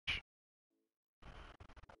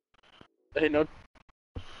Hey, no.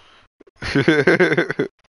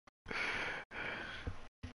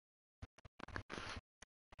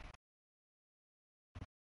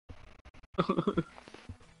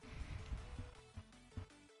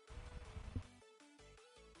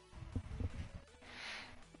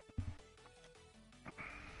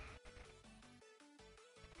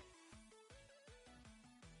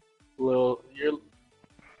 little,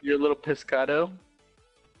 you're a little pescado.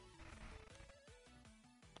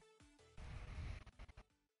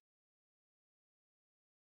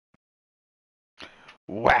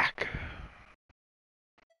 Whack.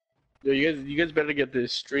 Yo, you guys better get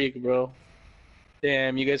this streak, bro.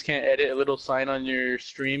 Damn, you guys can't edit a little sign on your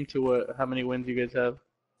stream to how many wins you guys have.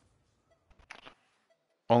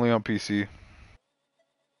 Only on PC.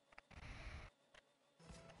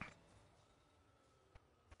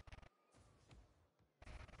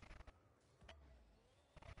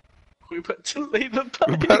 We about to lay the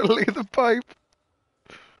We better pipe. leave the pipe.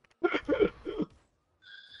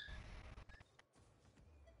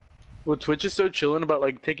 Well, Twitch is so chilling about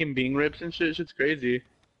like taking Bing rips and shit. Shit's crazy.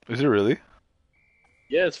 Is it really?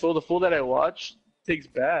 Yeah, it's full. The fool that I watch takes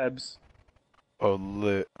Babs, Oh,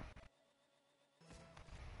 lit.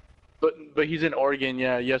 but he's in Oregon.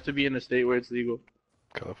 Yeah, you have to be in a state where it's legal.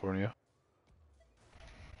 California.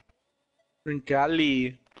 In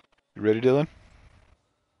Cali, You ready, Dylan?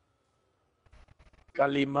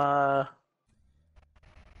 Calima.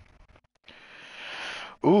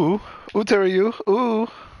 Ooh. Ooh, Terry, you. Ooh.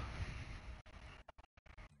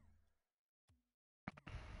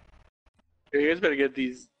 Hey, you guys better get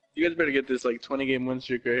these. You guys better get this like 20 game win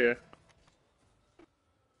streak right here.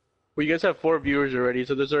 Well, you guys have 4 viewers already,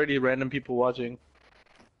 so there's already random people watching.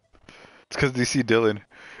 It's because they see Dylan.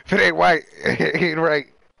 If it ain't white, it ain't right.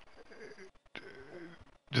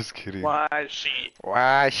 Just kidding. Why shit?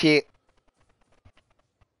 Why shit?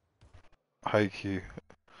 High key.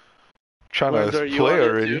 Trying Lorenzo, to are you play on it too?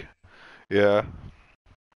 already. Yeah.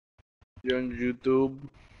 You're on YouTube.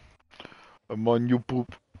 I'm on you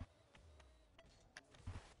poop.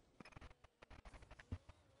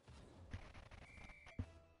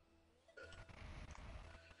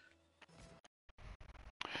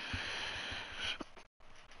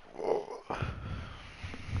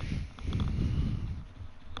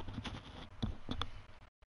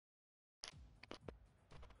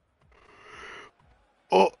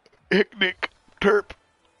 Oh, Hicknick. Terp.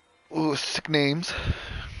 Ooh, sick names.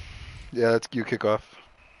 Yeah, that's you kickoff.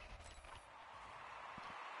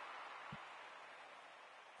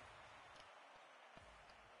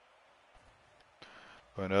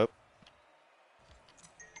 Going up.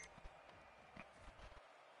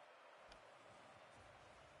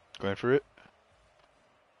 Going for it.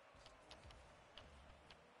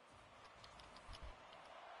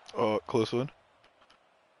 Oh, close one.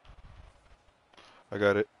 I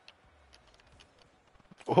got it.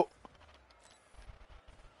 Oh,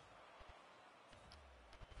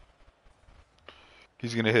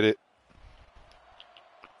 he's gonna hit it.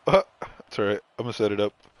 That's alright. I'm gonna set it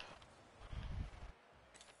up.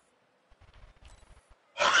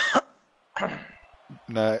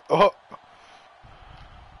 Nah. Oh,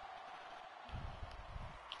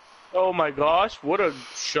 Oh my gosh, what a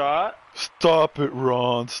shot! stop it,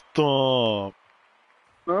 Ron. Stop.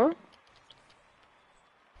 Huh?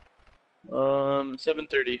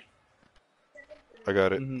 7:30. I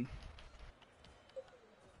got it. Mhm.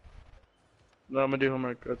 No, I'm gonna do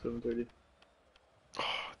homework at 7:30. Oh,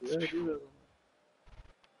 Yeah, I do that.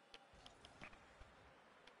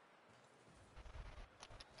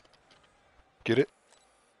 get it?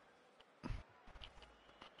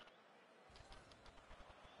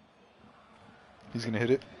 He's gonna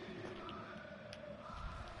hit it.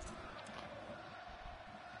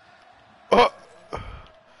 Oh!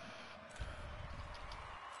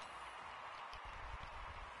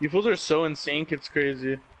 You fools are so in sync, it's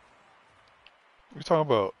crazy. What are you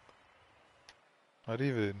talking about? Not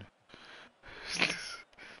even. It's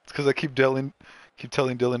because I keep telling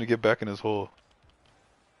Dylan to get back in his hole.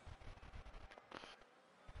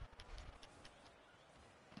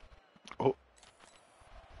 Oh,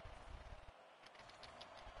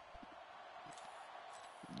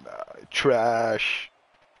 nah, trash.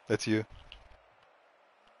 That's you.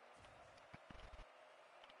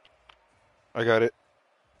 I got it.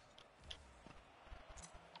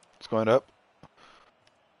 It's going up.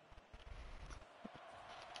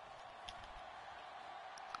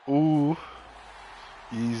 Ooh,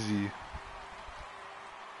 easy.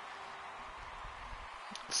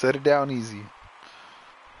 Set it down easy.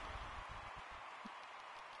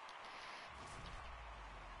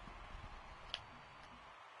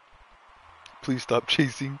 Please stop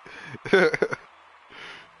chasing.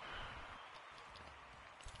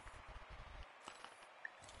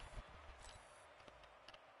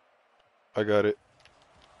 I got it.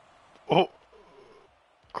 Oh,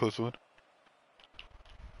 close one.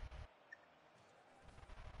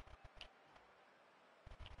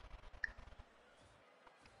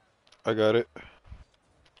 I got it.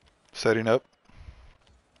 Setting up.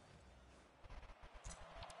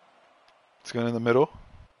 It's going in the middle.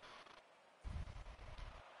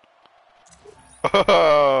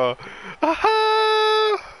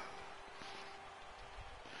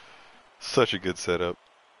 Such a good setup.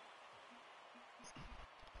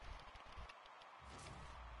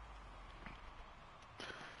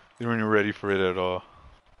 You weren't ready for it at all.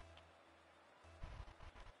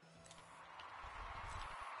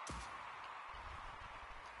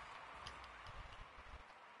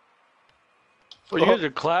 Well, you Oh, guys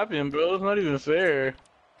are clapping, bro. It's not even fair.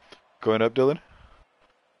 going up, Dylan.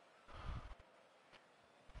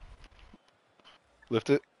 Lift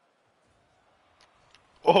it.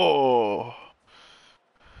 Oh,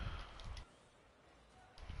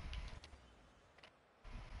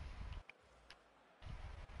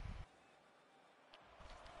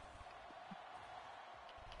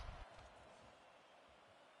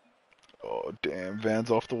 oh, damn!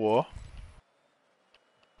 Van's off the wall.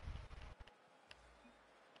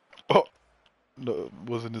 Oh, no,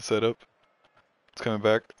 wasn't a setup. It's coming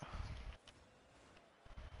back.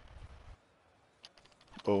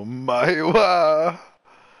 Oh my! Wow.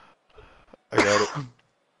 I got it.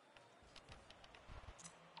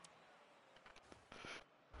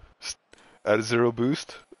 At a zero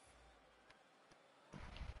boost.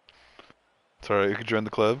 It's alright. You can join the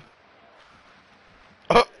club.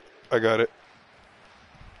 Oh, I got it.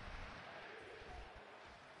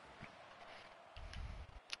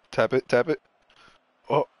 Tap it. Tap it.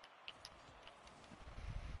 Oh,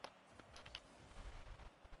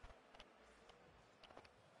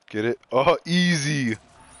 get it. Oh, easy.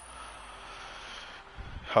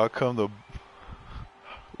 How come the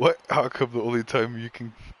what? How come the only time you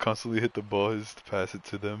can constantly hit the ball is to pass it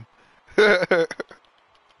to them? The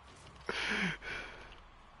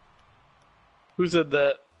Who said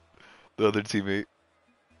that? other teammate.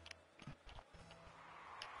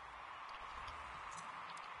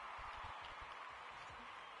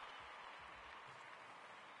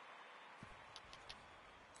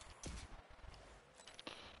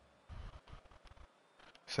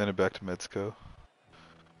 Send it back to Metzko.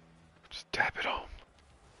 Just tap it home.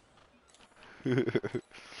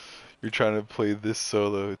 You're trying to play this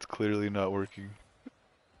solo. It's clearly not working.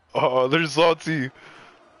 Oh, there's Salty.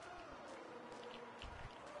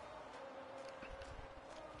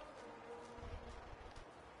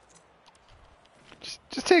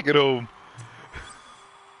 Just take it home.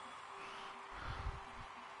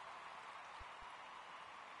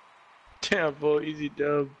 Damn, bro. Easy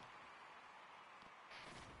dub.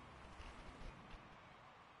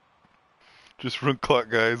 Just run clock,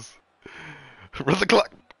 guys. Run the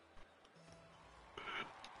clock.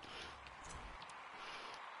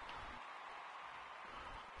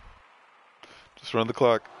 Just run the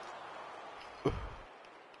clock.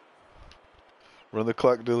 Run the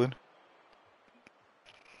clock, Dylan.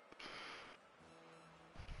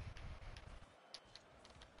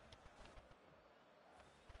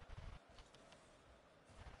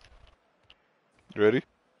 You ready?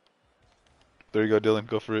 There you go, Dylan.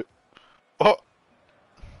 Go for it. Oh!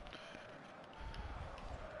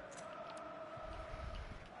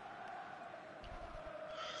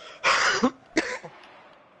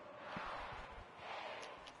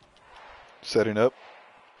 Setting up.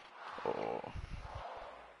 Oh.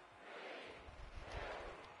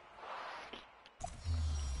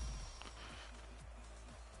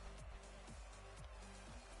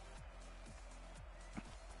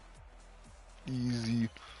 Easy.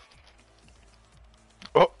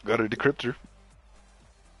 Oh, got a decryptor.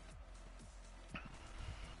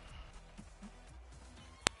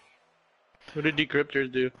 What did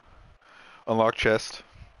decryptors do? Unlock chest.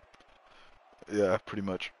 Yeah, pretty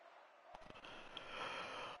much.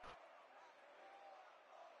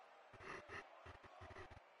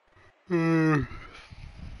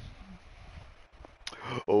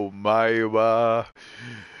 Oh my wa.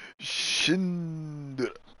 Shind.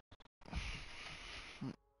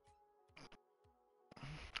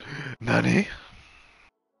 Nani?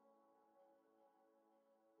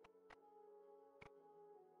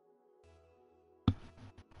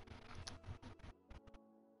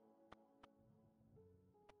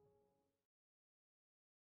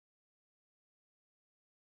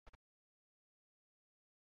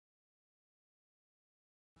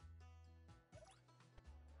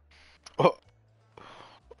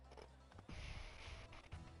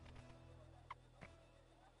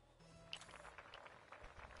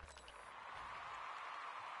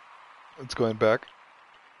 It's going back.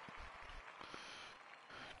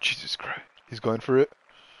 Jesus Christ. He's going for it.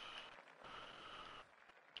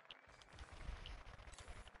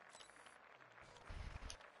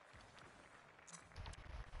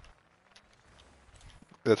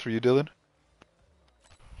 That's for you, Dylan.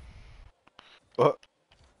 Oh,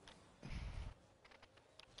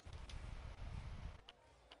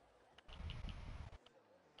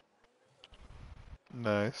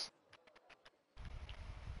 nice.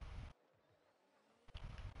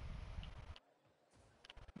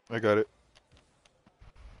 I got it.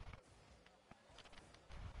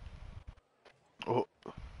 Oh,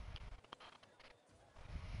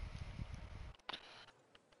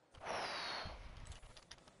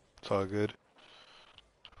 it's all good.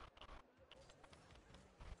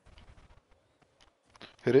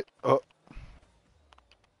 Hit it. Oh,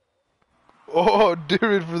 oh,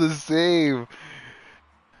 Dylan for the save.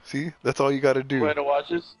 See, that's all you gotta Go do. ahead and watch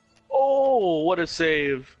this. Oh, what a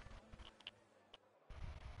save!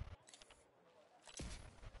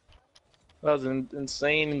 That was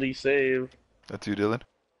insanely saved. That's you, Dylan.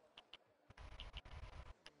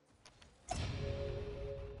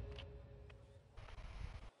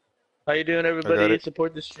 How you doing, I got everybody? it.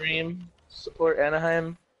 Support the stream. Support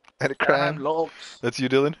Anaheim. And a Anaheim cram. Locks. That's you,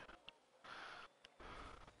 Dylan.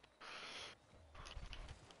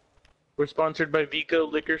 We're sponsored by Vico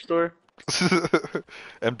Liquor Store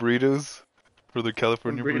And burritos for the and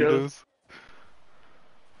California burritos. burritos.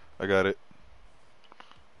 I got it.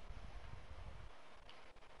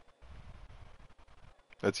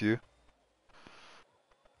 That's you.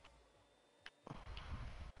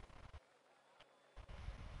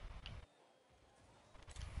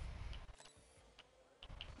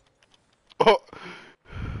 Oh,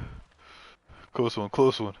 close one,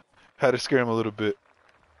 close one. Had to scare him a little bit.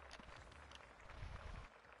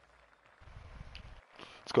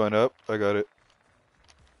 It's going up. I got it.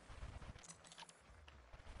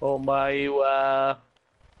 Oh my,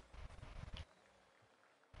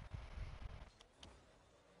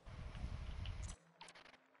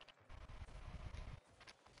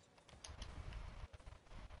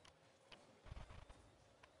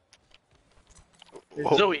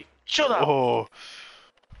 Oh, Zoe, shut up! oh.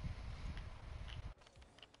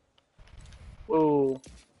 Whoa.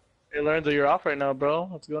 Hey, Lorenzo, you're off right now, bro.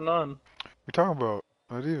 What's going on? We're talking about.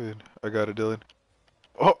 Not even. I got it, Dylan.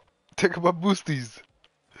 Oh, take my boosties.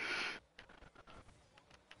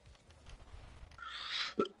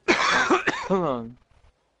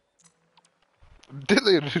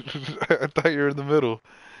 Dylan, I thought you were in the middle.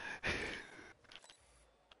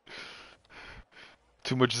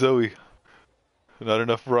 Too much Zoe. Not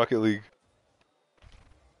enough Rocket League.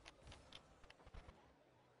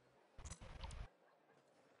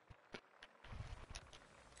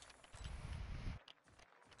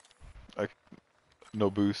 I, no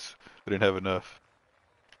boost. I didn't have enough.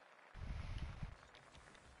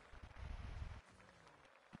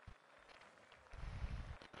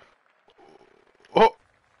 Oh!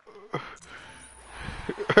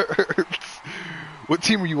 What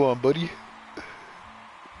team are you on, buddy?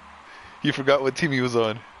 You forgot what team he was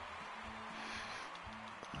on.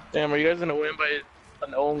 Damn, are you guys gonna win by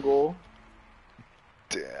an own goal?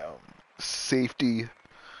 Damn. Safety.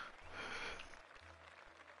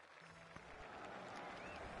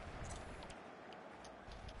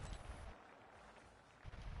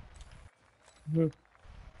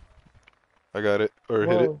 I got it. Or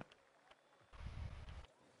hit it. Wow.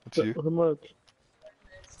 It's you. How much?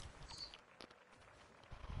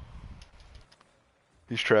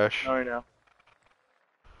 He's trash. Not right now.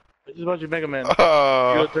 I just watched Mega Man. You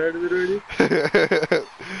Oh. got tired of it already?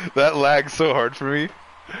 That lagged so hard for me.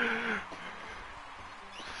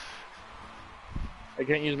 I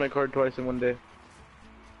can't use my card twice in one day.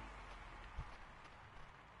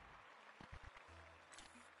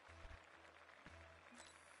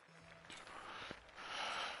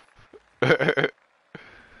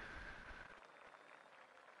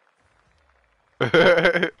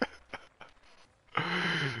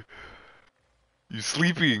 You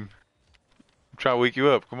sleeping? I'm trying to wake you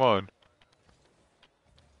up. Come on.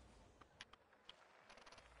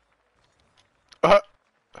 Uh,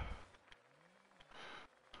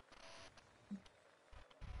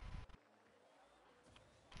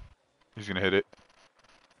 he's gonna hit it.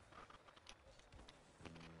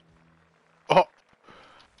 Oh,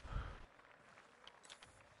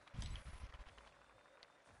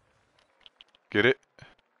 get it.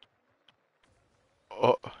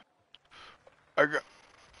 Oh, I got.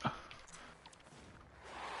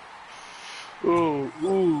 Ooh,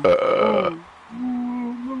 ooh, Uh, ooh,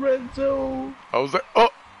 ooh, Lorenzo! I was like, oh,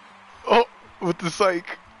 oh, with the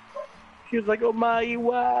psych. He was like, "Oh my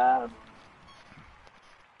wow."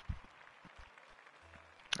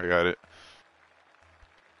 I got it.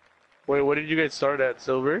 Wait, what did you guys start at?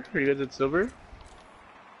 Silver? Are you guys at silver?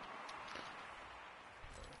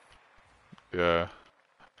 Yeah.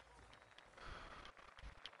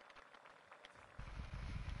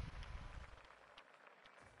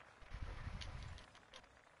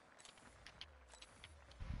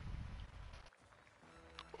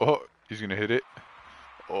 Oh, he's gonna hit it.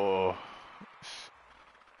 Oh.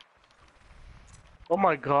 Oh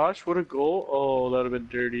my gosh, what a goal! Oh, that would have been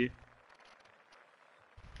dirty.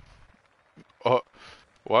 Oh.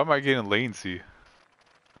 Why am I getting latency?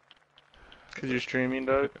 Cause you're streaming,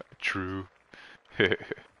 dog. True. Get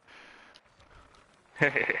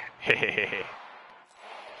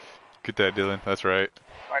that, Dylan. That's right.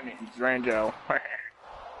 My name's Ranjo.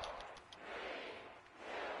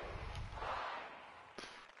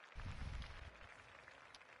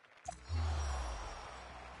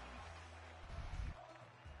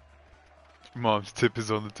 Mom's tip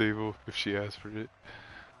is on the table if she asks for it.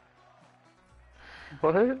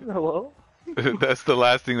 What? Hello? That's the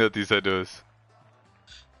last thing that they said to us.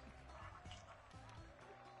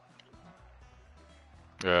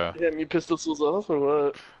 Yeah. Yeah, me pistols off or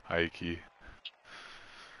what? High key.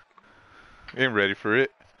 Ain't ready for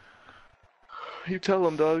it. You tell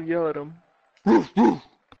him, dog. Yell at him.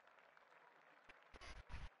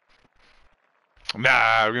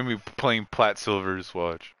 Nah, we're gonna be playing plat silvers.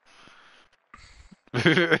 Watch.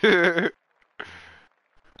 Help,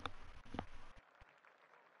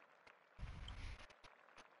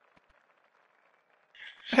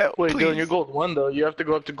 Wait, Dylan, you're please. gold 1 though. You have to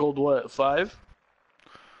go up to gold what? 5?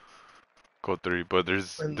 Code 3, but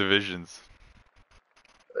there's And divisions.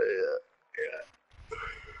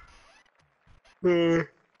 yeah. You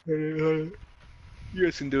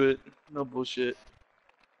guys can do it. No bullshit.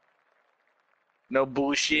 No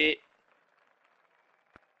bullshit.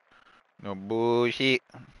 No bullshit.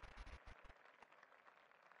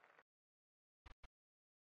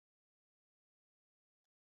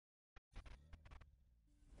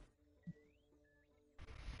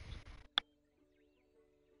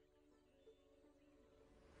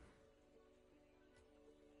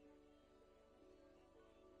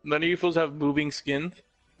 None of you fools have moving skins.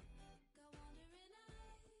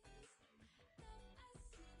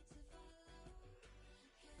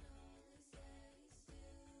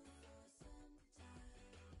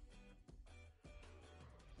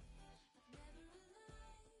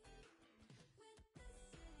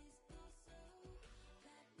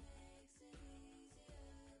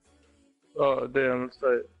 Oh damn, it's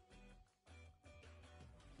tight.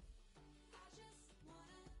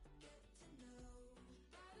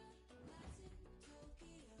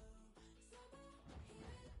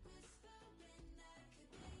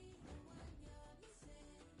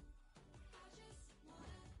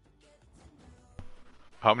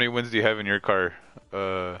 How many wins do you have in your car?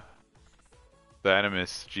 Uh, the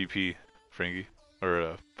Animus GP, Frankie,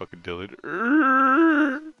 or fucking Dylan.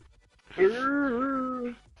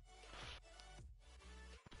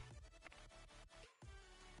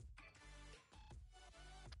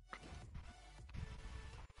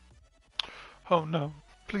 Oh no,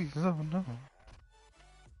 please, oh no.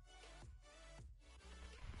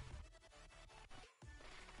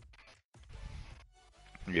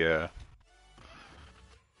 Yeah.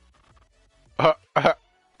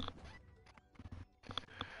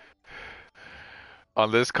 On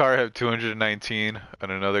this car I have 219,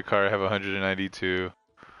 on another car I have 192.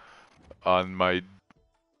 On my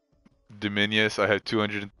Dominius I have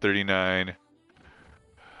 239,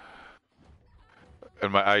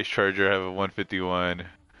 and my Ice Charger I have a 151.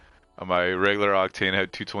 On my regular Octane I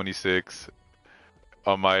have 226.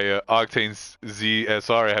 On my Octane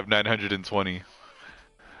ZSR I have 920.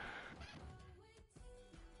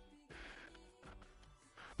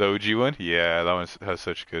 The OG one? Yeah, that one has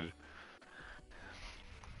such good.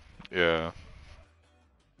 Yeah.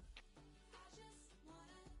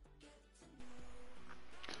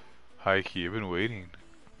 High key, I've been waiting.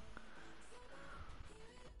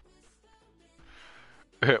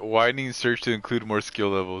 Widening search to include more skill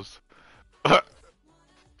levels.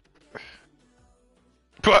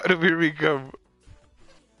 Here we come.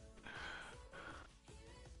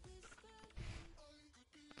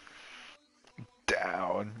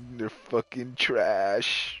 Down. They're fucking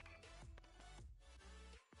trash.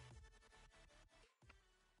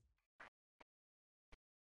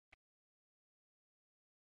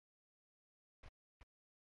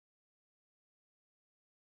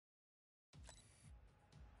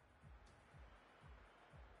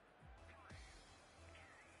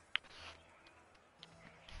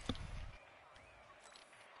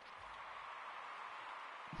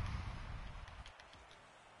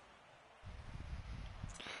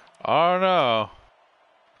 I don't know.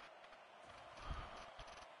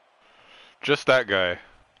 Just that guy.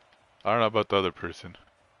 I don't know about the other person.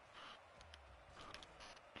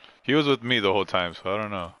 He was with me the whole time, so I don't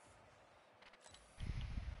know.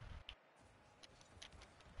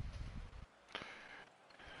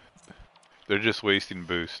 They're just wasting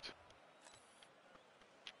boost.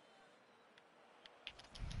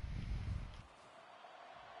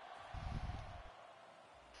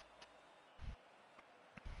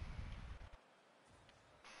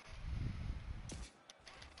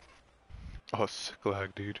 Oh, sick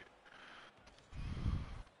lag, dude.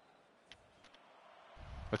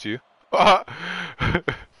 That's you? Ah!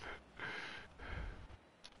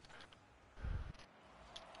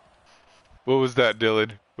 What was that,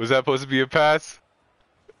 Dylan? Was that supposed to be a pass?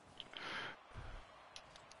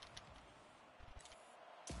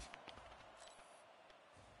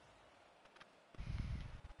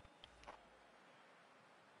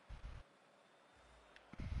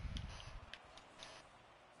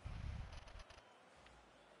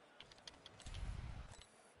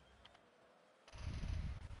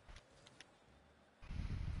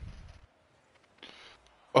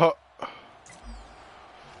 Oh,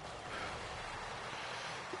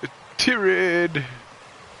 Tyrid!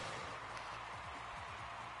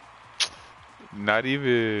 Not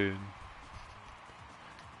even.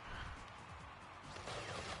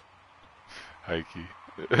 Hikey.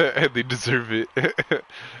 They deserve it.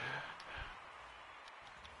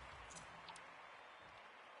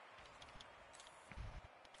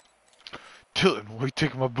 Dylan, why you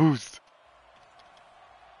taking my boost?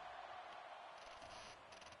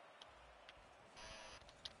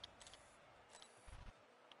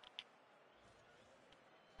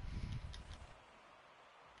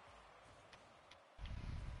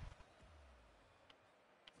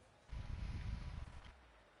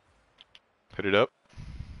 Hit it up.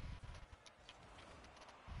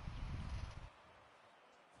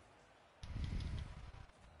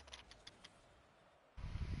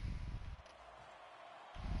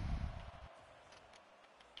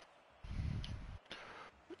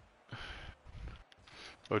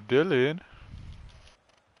 Oh, Dylan.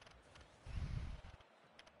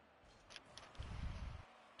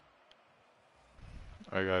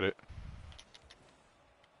 I got it.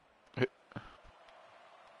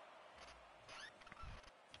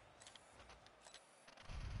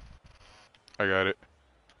 I got it.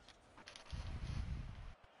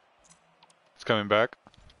 It's coming back.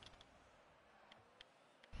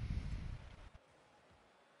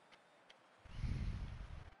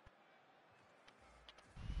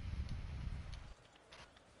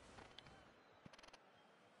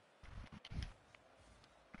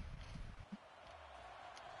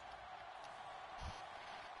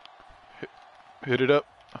 Hit it up.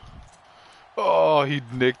 Oh, he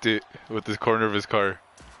nicked it with the corner of his car.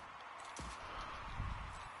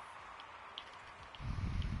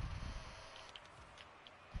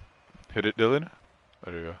 Hit it, Dylan.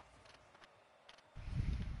 There you go.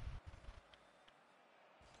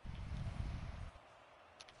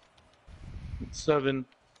 7.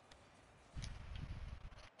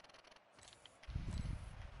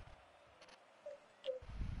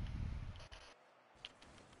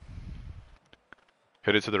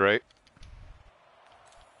 Hit it to the right.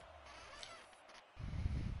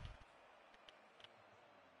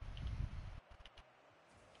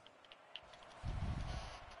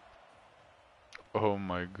 Oh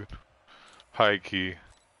my god. High key.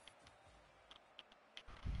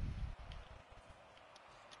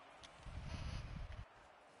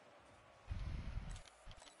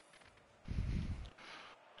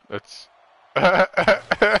 That's...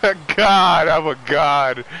 God, I'm a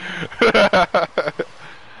god.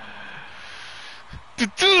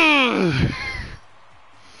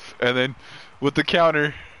 And then with the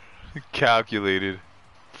counter, calculated.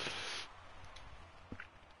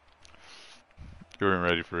 You weren't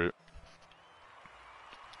ready for it.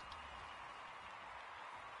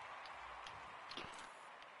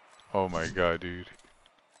 Oh my god, dude.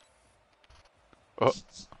 Oh,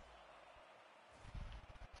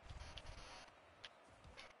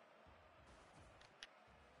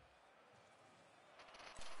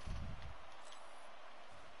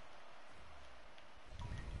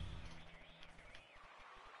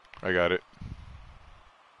 I got it.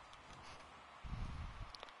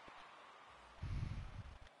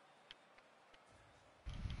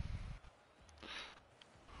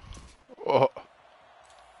 Oh,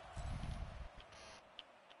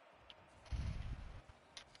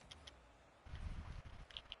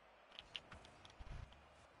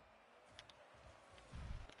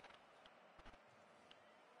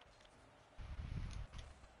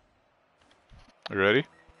 You ready?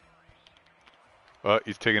 Oh,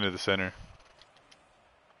 he's taking to the center.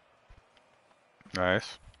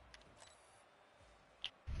 Nice.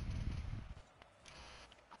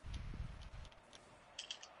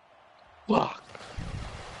 Fuck.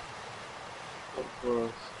 So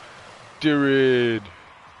close. Jared.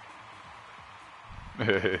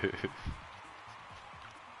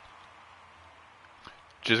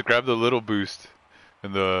 Just grab the little boost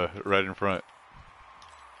in the right in front.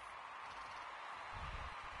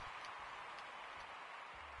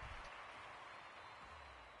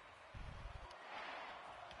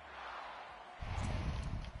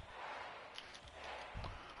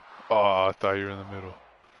 Oh, I thought you were in the middle.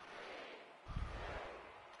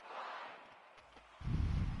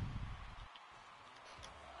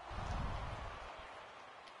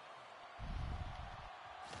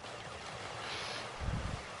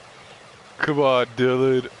 Come on,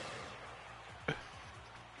 Dylan.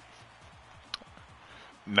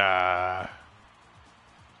 Nah.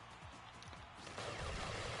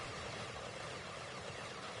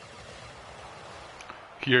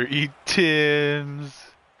 You're eating Tim's.